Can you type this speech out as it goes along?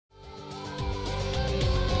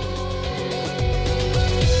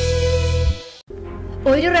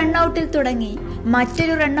ഒരു റണ്ണൌട്ടിൽ തുടങ്ങി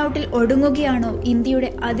മറ്റൊരു റണ്ണൌട്ടിൽ ഒടുങ്ങുകയാണോ ഇന്ത്യയുടെ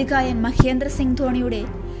അതികായൻ മഹേന്ദ്ര സിംഗ് ധോണിയുടെ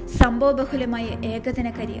സംഭവബഹുലമായ ഏകദിന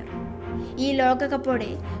കരിയർ? ഈ ലോകകപ്പോടെ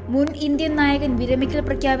മുൻ ഇന്ത്യൻ നായകൻ വിരമിക്കൽ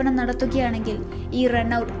പ്രഖ്യാപനം നടത്തുകയാണെങ്കിൽ ഈ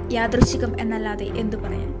റണ്ണൌട്ട് യാദൃച്ഛികം എന്നല്ലാതെ എന്തു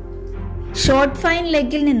പറയാൻ? ഷോർട്ട് ഫൈൻ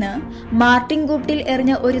ലെഗിൽ നിന്ന് മാർട്ടിൻ ഗുപ്റ്റിൽ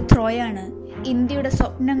എറിഞ്ഞ ഒരു ത്രോയാണ് ഇന്ത്യയുടെ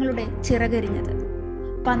സ്വപ്നങ്ങളുടെ ചിറകരിഞ്ഞത്.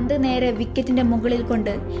 പന്ത് നേരെ വിക്കറ്റിന്റെ മുകളിൽ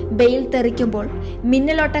കൊണ്ട് ബെയിൽ തെറിക്കുമ്പോൾ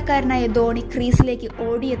മിന്നലോട്ടക്കാരനായ ധോണി ക്രീസിലേക്ക്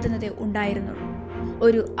ഓടിയെത്തുന്നതേ ഉണ്ടായിരുന്നുള്ളൂ.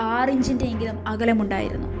 ഒരു 6 ഇഞ്ചിന്റെയെങ്കിലും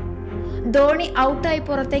അകലമുണ്ടായിരുന്നു. ധോണി ഔട്ടായി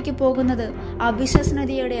പുറത്തേക്ക് പോകുന്നത്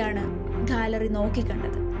അവിശ്വസനീയതയോടെയാണ് ഗാലറി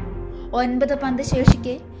നോക്കിക്കണ്ടത്. 9 പന്ത്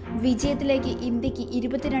ശേഷിക്കെ വിജയത്തിലേക്ക് ഇന്ത്യക്ക്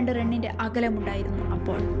 22 റണ്ണിന്റെ അകലമുണ്ടായിരുന്നു.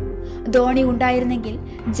 അപ്പോൾ ധോണി ഉണ്ടായിരുന്നെങ്കിൽ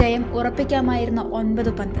ജയം ഉറപ്പിക്കാമായിരുന്ന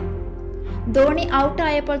 9 പന്ത്. ധോണി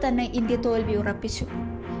ഔട്ടായപ്പോൾ തന്നെ ഇന്ത്യ തോൽവി ഉറപ്പിച്ചു.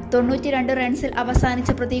 92 റൺസിൽ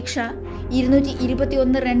അവസാനിച്ച പ്രതീക്ഷ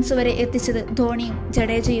 221 റൺസ് വരെ എത്തിച്ചത് ധോണിയും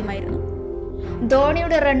ജഡേജയുമായിരുന്നു.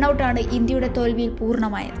 ധോണിയുടെ റണ്ണൌട്ടാണ് ഇന്ത്യയുടെ തോൽവിയിൽ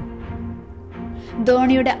പൂർണ്ണമായത്.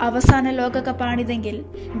 ധോണിയുടെ അവസാന ലോകകപ്പാണിതെങ്കിൽ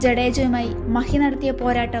ജഡേജയുമായി മഹി നടത്തിയ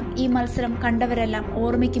പോരാട്ടം ഈ മത്സരം കണ്ടവരെല്ലാം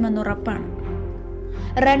ഓർമ്മിക്കുമെന്നുറപ്പാണ്.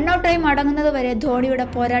 റണ്ണൌട്ടായി മടങ്ങുന്നതുവരെ ധോണിയുടെ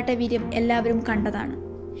പോരാട്ട വീര്യം എല്ലാവരും കണ്ടതാണ്.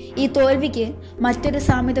 ഈ തോൽവിക്ക് മറ്റൊരു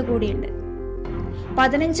സാമ്യത കൂടിയുണ്ട്.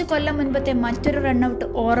 15 കൊല്ലം മുൻപത്തെ മറ്റൊരു റണ്ണൌട്ട്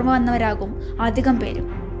ഓർമ്മ വന്നവരാകും അധികം പേരും.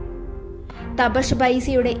 തബഷ്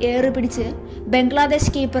ബൈസിയുടെ ഏറുപിടിച്ച്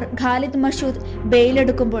ബംഗ്ലാദേശ് കീപ്പർ ഖാലിദ് മഷൂദ്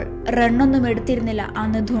ബെയിലെടുക്കുമ്പോൾ റണ്ണൊന്നും എടുത്തിരുന്നില്ല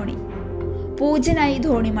അന്ന് ധോണി. 0-ആയി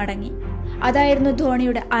ധോണി മടങ്ങി. അതായിരുന്നു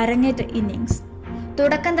ധോണിയുടെ അരങ്ങേറ്റ ഇന്നിങ്സ്.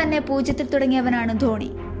 തുടക്കം തന്നെ 0-ൽ തുടങ്ങിയവനാണ്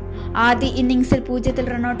ധോണി. ആദ്യ ഇന്നിങ്സിൽ 0-ൽ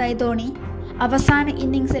റണ്ണൌട്ടായ ധോണി അവസാന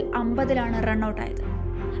ഇന്നിങ്സിൽ 50-ലാണ് റണ്ണൌട്ടായത്.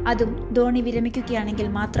 അതും ധോണി വിരമിക്കുകയാണെങ്കിൽ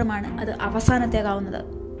മാത്രമാണ് അത് അവസാനത്തേക്കാവുന്നത്.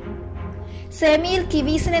 സെമിയിൽ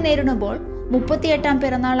കിവീസിനെ നേരിടുമ്പോൾ 38-ാം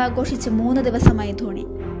പിറന്നാൾ ആഘോഷിച്ച് 3 ദിവസമായി ധോണി.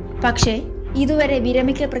 പക്ഷേ ഇതുവരെ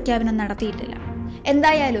വിരമിക്കൽ പ്രഖ്യാപനം നടത്തിയിട്ടില്ല.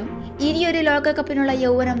 എന്തായാലും ഇനിയൊരു ലോകകപ്പിനുള്ള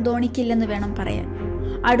യൗവനം ധോണിക്കില്ലെന്ന് വേണം പറയാൻ.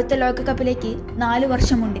 അടുത്ത ലോകകപ്പിലേക്ക് 4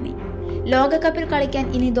 വർഷമുണ്ടിനി. ലോകകപ്പിൽ കളിക്കാൻ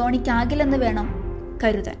ഇനി ധോണിക്കാകില്ലെന്ന് വേണം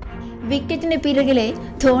കരുതാൻ. വിക്കറ്റിന് പിറകിലെ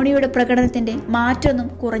ധോണിയുടെ പ്രകടനത്തിന്റെ മാറ്റമൊന്നും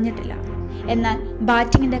കുറഞ്ഞിട്ടില്ല. എന്നാൽ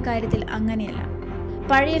ബാറ്റിങ്ങിന്റെ കാര്യത്തിൽ അങ്ങനെയല്ല.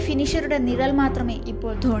 പഴയ ഫിനിഷറുടെ നിഴൽ മാത്രമേ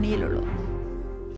ഇപ്പോൾ ധോണിയിലുള്ളൂ.